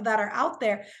language that are out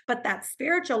there, but that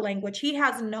spiritual language, he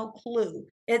has no clue.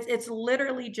 It's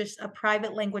literally just a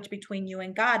private language between you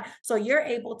and God. So you're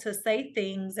able to say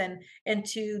things and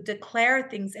to declare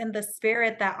things in the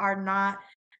spirit that are not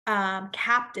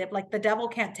captive. Like the devil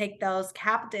can't take those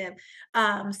captive.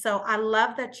 So I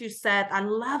love that you said, I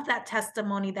love that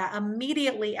testimony that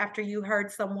immediately after you heard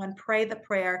someone pray the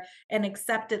prayer and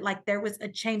accept it, like there was a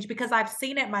change because I've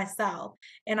seen it myself.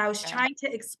 And I was Yeah. trying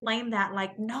to explain that,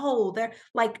 like, no, they're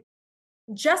like,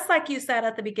 just like you said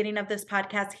at the beginning of this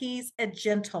podcast, he's a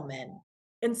gentleman.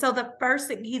 And so the first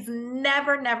thing, he's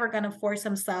never going to force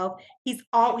himself. He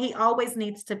always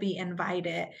needs to be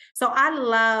invited. So I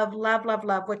love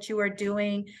what you are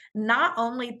doing, not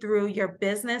only through your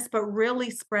business, but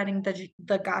really spreading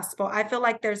the gospel. I feel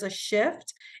like there's a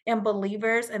shift in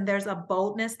believers and there's a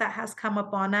boldness that has come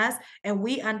upon us. And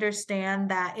we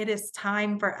understand that it is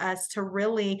time for us to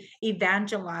really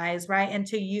evangelize, right? And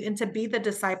to be the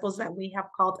disciples that we have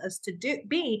called us to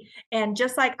be. And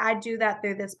just like I do that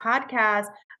through this podcast,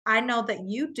 I know that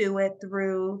you do it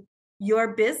through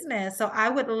your business. So I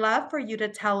would love for you to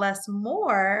tell us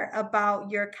more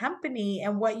about your company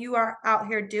and what you are out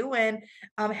here doing,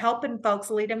 helping folks,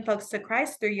 leading folks to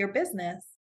Christ through your business.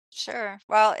 Sure.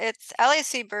 Well, it's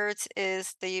LAC Birds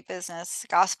is the business,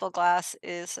 Gospel Glass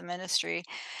is the ministry.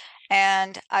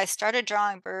 And I started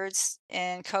drawing birds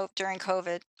during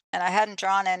COVID, and I hadn't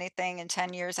drawn anything in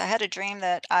 10 years. I had a dream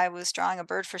that I was drawing a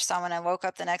bird for someone. I woke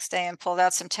up the next day and pulled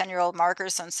out some 10-year-old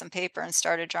markers and some paper and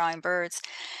started drawing birds.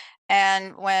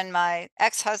 And when my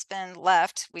ex-husband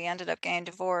left, we ended up getting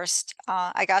divorced.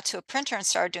 I got to a printer and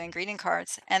started doing greeting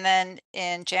cards. And then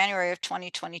in January of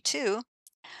 2022,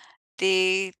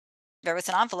 the there was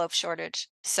an envelope shortage.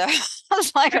 So I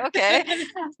was like, okay,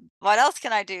 what else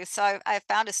can I do? So I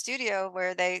found a studio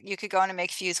where you could go in and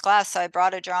make fused glass. So I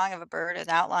brought a drawing of a bird, an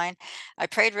outline. I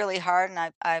prayed really hard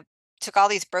and I took all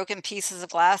these broken pieces of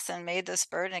glass and made this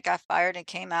bird and it got fired and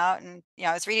came out. And,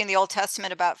 I was reading the Old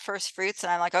Testament about first fruits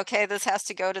and I'm like, okay, this has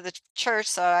to go to the church.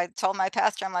 So I told my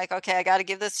pastor, I'm like, okay, I got to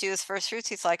give this to you as first fruits.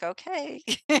 He's like, okay,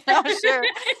 sure.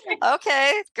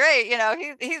 Okay, great.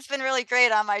 He's been really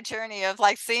great on my journey of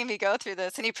like seeing me go through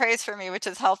this and he prays for me, which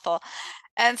is helpful.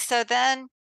 And so then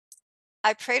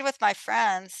I prayed with my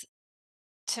friends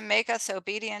to make us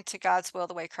obedient to God's will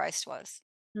the way Christ was.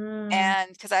 Mm,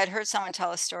 And because I had heard someone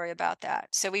tell a story about that.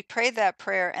 So we prayed that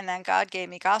prayer, and then God gave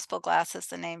me gospel glass as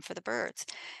the name for the birds.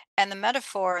 And the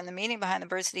metaphor and the meaning behind the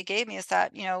birds that He gave me is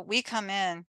that, we come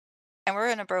in and we're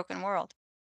in a broken world,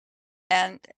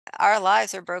 and our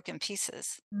lives are broken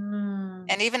pieces. mm,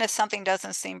 And even if something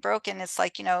doesn't seem broken, it's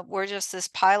like, we're just this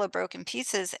pile of broken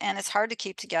pieces and it's hard to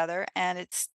keep together. And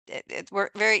we're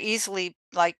very easily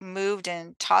like moved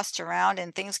and tossed around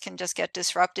and things can just get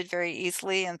disrupted very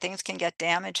easily and things can get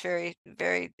damaged very,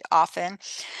 very often.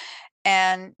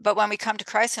 But when we come to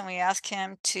Christ and we ask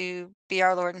Him to be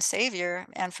our Lord and Savior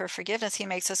and for forgiveness, He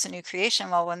makes us a new creation.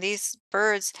 Well, when these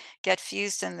birds get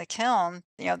fused in the kiln,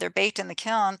 they're baked in the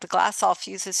kiln, the glass all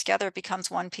fuses together, it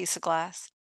becomes one piece of glass.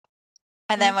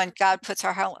 And mm, then when God puts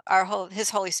His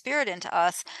Holy Spirit into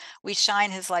us, we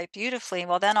shine His light beautifully.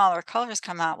 Well, then all our colors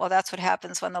come out. Well, that's what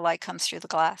happens when the light comes through the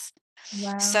glass.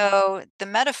 wow. So the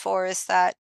metaphor is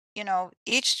that,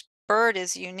 each bird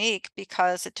is unique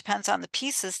because it depends on the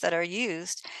pieces that are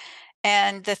used.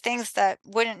 And the things that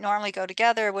wouldn't normally go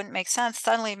together, wouldn't make sense,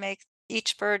 suddenly make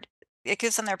each bird, it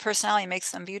gives them their personality,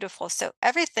 makes them beautiful. So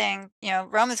everything,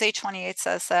 Romans 8:28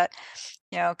 says that,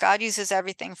 God uses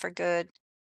everything for good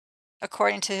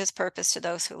according to his purpose to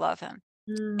those who love him.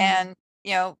 Mm, And,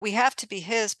 we have to be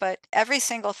his, but every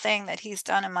single thing that he's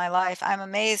done in my life, I'm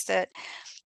amazed at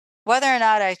whether or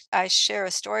not I share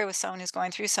a story with someone who's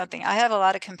going through something. I have a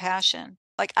lot of compassion.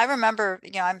 Like I remember,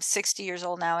 I'm 60 years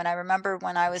old now, and I remember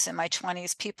when I was in my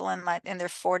 20s, people in their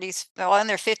 40s, well, in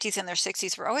their 50s and their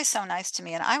 60s were always so nice to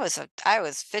me, and I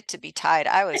was fit to be tied.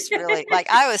 I was really like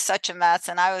I was such a mess,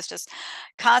 and I was just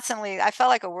constantly. I felt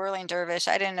like a whirling dervish.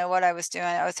 I didn't know what I was doing.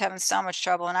 I was having so much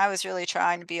trouble, and I was really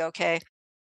trying to be okay.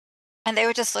 And they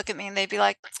would just look at me and they'd be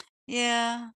like,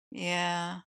 "Yeah,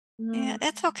 yeah, yeah, mm.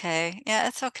 it's okay. Yeah,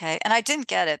 it's okay." And I didn't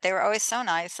get it. They were always so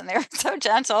nice and they were so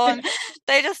gentle and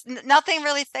they just nothing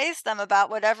really fazed them about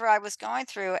whatever I was going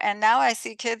through. And now I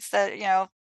see kids that,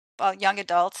 well, young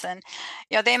adults and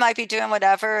they might be doing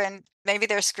whatever and maybe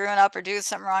they're screwing up or doing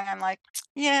something wrong. I'm like,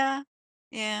 "Yeah,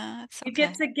 yeah, it's You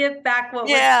get okay." to give back what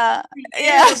was Yeah. to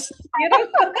Yeah. you.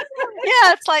 Beautiful.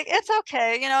 Yeah, it's like, "It's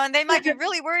okay," and they might be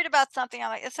really worried about something. I'm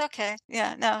like, "It's okay.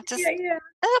 Yeah, no, Yeah, just yeah.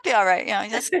 it'll be alright,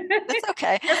 just it's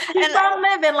okay." Just keep And on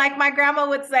living, like my grandma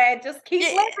would say, just keep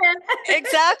yeah, living.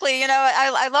 exactly,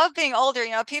 I love being older,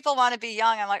 people wanna be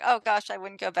young. I'm like, "Oh gosh, I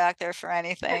wouldn't go back there for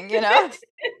anything," I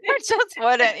just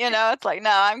wouldn't, it's like,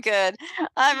 "No, I'm good.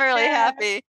 I'm really Yeah.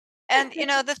 happy." And,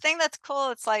 the thing that's cool,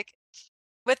 it's like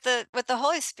with the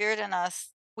Holy Spirit in us,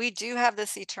 we do have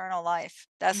this eternal life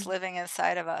that's Mm, living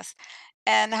inside of us.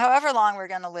 And however long we're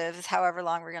going to live is however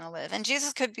long we're going to live. And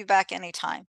Jesus could be back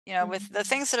anytime. With the mhm,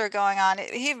 things that are going on,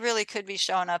 he really could be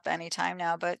showing up anytime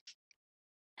now, but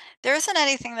there isn't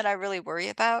anything that I really worry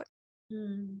about.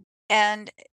 mm,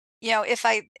 And if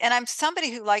I'm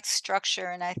somebody who likes structure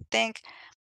and I think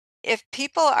if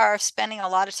people are spending a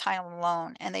lot of time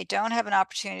alone and they don't have an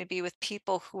opportunity to be with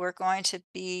people who are going to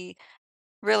be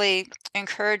really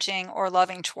encouraging or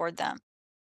loving toward them,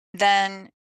 then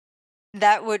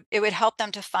it would help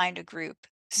them to find a group.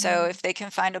 So Mm, if they can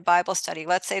find a Bible study,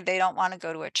 let's say they don't want to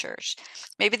go to a church,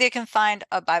 maybe they can find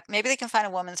a Bible, maybe they can find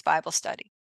a woman's Bible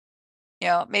study.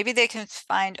 Maybe they can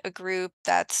find a group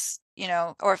that's,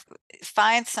 or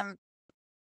find some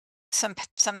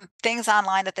things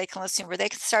online that they can listen to where they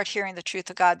can start hearing the truth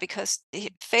of God, because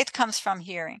faith comes from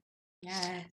hearing.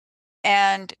 yes.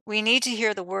 And we need to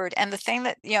hear the word. And the thing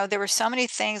that, there were so many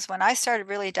things when I started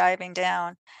really diving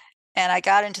down and I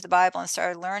got into the Bible and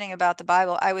started learning about the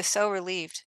Bible, I was so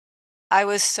relieved. I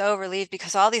was so relieved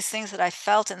because all these things that I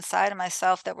felt inside of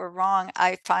myself that were wrong,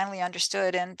 I finally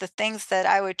understood. And the things that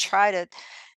I would try to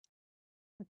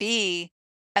be,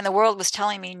 and the world was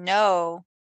telling me no,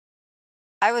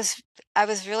 I was I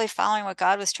was really following what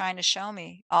God was trying to show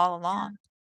me all Yeah. along.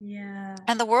 Yeah.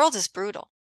 And the world is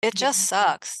brutal. It Yeah. just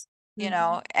sucks,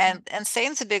 Mhm. and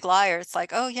Satan's a big liar. It's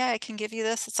like, "Oh, yeah, I can give you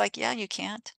this." It's like, "Yeah, you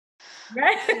can't."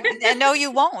 Right. And no,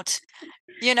 you won't.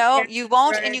 Yeah, You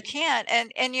won't and right. you can't.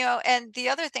 And the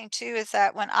other thing too is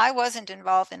that when I wasn't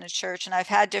involved in a church, and I've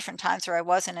had different times where I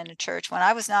wasn't in a church, when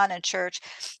I was not in a church,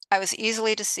 I was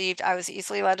easily deceived. I was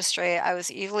easily led astray. I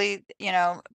was easily,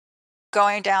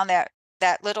 going down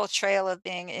that little trail of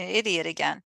being an idiot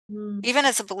again, Mm, even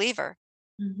as a believer.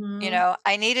 mhm.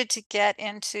 I needed to get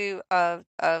into a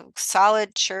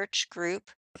solid church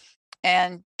group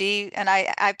and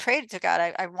I prayed to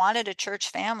God. I wanted a church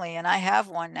family, and I have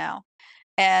one now.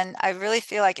 And I really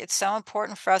feel like it's so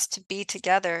important for us to be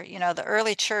together. The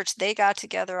early church, they got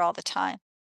together all the time,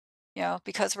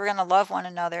 because we're going to love one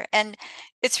another. And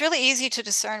it's really easy to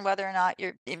discern whether or not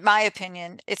in my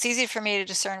opinion, it's easy for me to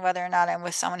discern whether or not I'm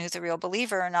with someone who's a real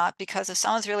believer or not, because if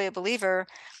someone's really a believer,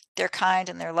 they're kind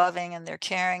and they're loving and they're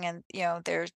caring and,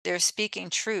 they're speaking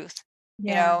truth,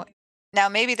 you Yeah. know. Now,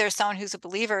 maybe there's someone who's a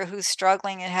believer who's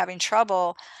struggling and having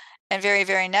trouble and very,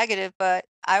 very negative, but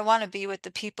I want to be with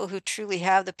the people who truly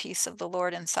have the peace of the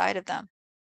Lord inside of them,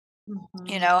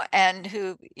 Mhm. and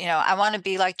who, I want to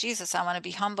be like Jesus. I want to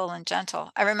be humble and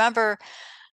gentle. I remember,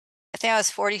 I think I was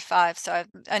 45, so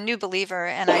I'm a new believer,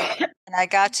 and I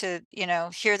got to,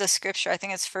 hear the scripture. I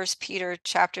think it's First Peter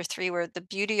chapter 3, where the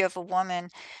beauty of a woman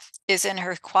is in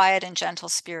her quiet and gentle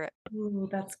spirit. Ooh,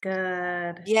 that's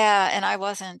good. Yeah, and I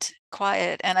wasn't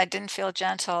quiet and I didn't feel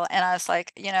gentle. And I was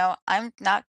like, I'm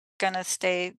not gonna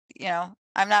stay,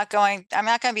 I'm not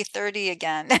gonna be 30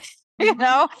 again, you Mhm.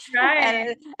 know?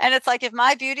 Right. And it's like if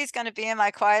my beauty's gonna be in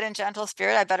my quiet and gentle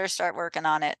spirit, I better start working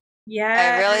on it. I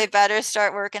Yes. really better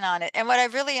start working on it. And what I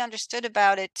really understood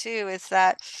about it too is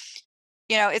that,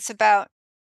 it's about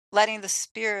letting the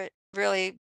spirit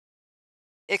really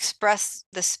express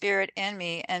the spirit in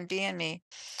me and be in me.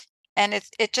 And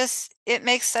it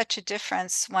makes such a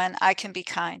difference when I can be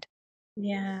kind.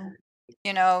 Yeah.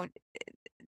 You know,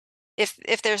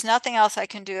 if there's nothing else I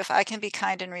can do, if I can be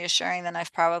kind and reassuring, then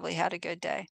I've probably had a good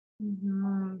day.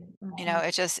 Mhm.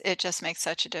 Mhm. It just makes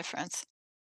such a difference.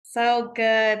 So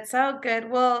good, so good.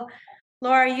 Well,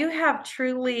 Laura, you have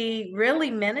truly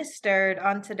really ministered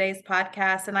on today's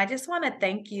podcast. And I just want to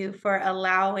thank you for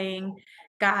allowing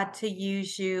God to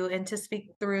use you and to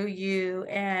speak through you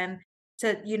and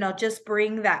to, just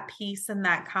bring that peace and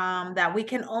that calm that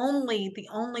the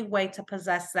only way to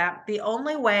possess that, the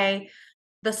only way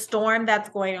the storm that's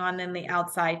going on in the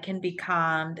outside can be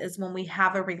calmed is when we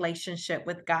have a relationship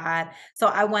with God. So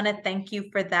I want to thank you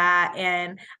for that.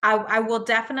 And I will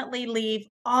definitely leave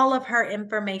all of her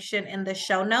information in the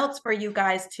show notes for you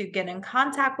guys to get in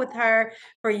contact with her,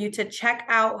 for you to check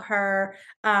out her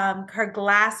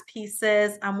glass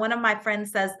pieces. One of my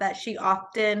friends says that she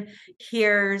often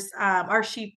hears or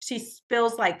she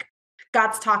feels like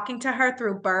God's talking to her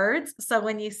through birds. So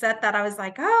when you said that, I was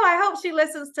like, oh, I hope she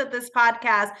listens to this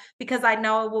podcast because I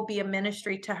know it will be a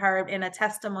ministry to her and a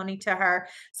testimony to her.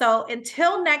 So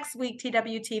until next week,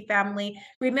 TWT family,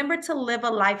 remember to live a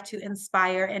life to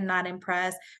inspire and not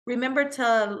impress. Remember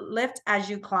to lift as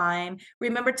you climb.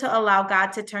 Remember to allow God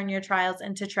to turn your trials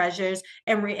into treasures.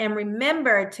 And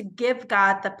remember to give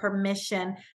God the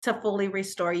permission to fully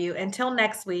restore you. Until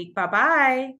next week, bye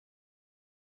bye.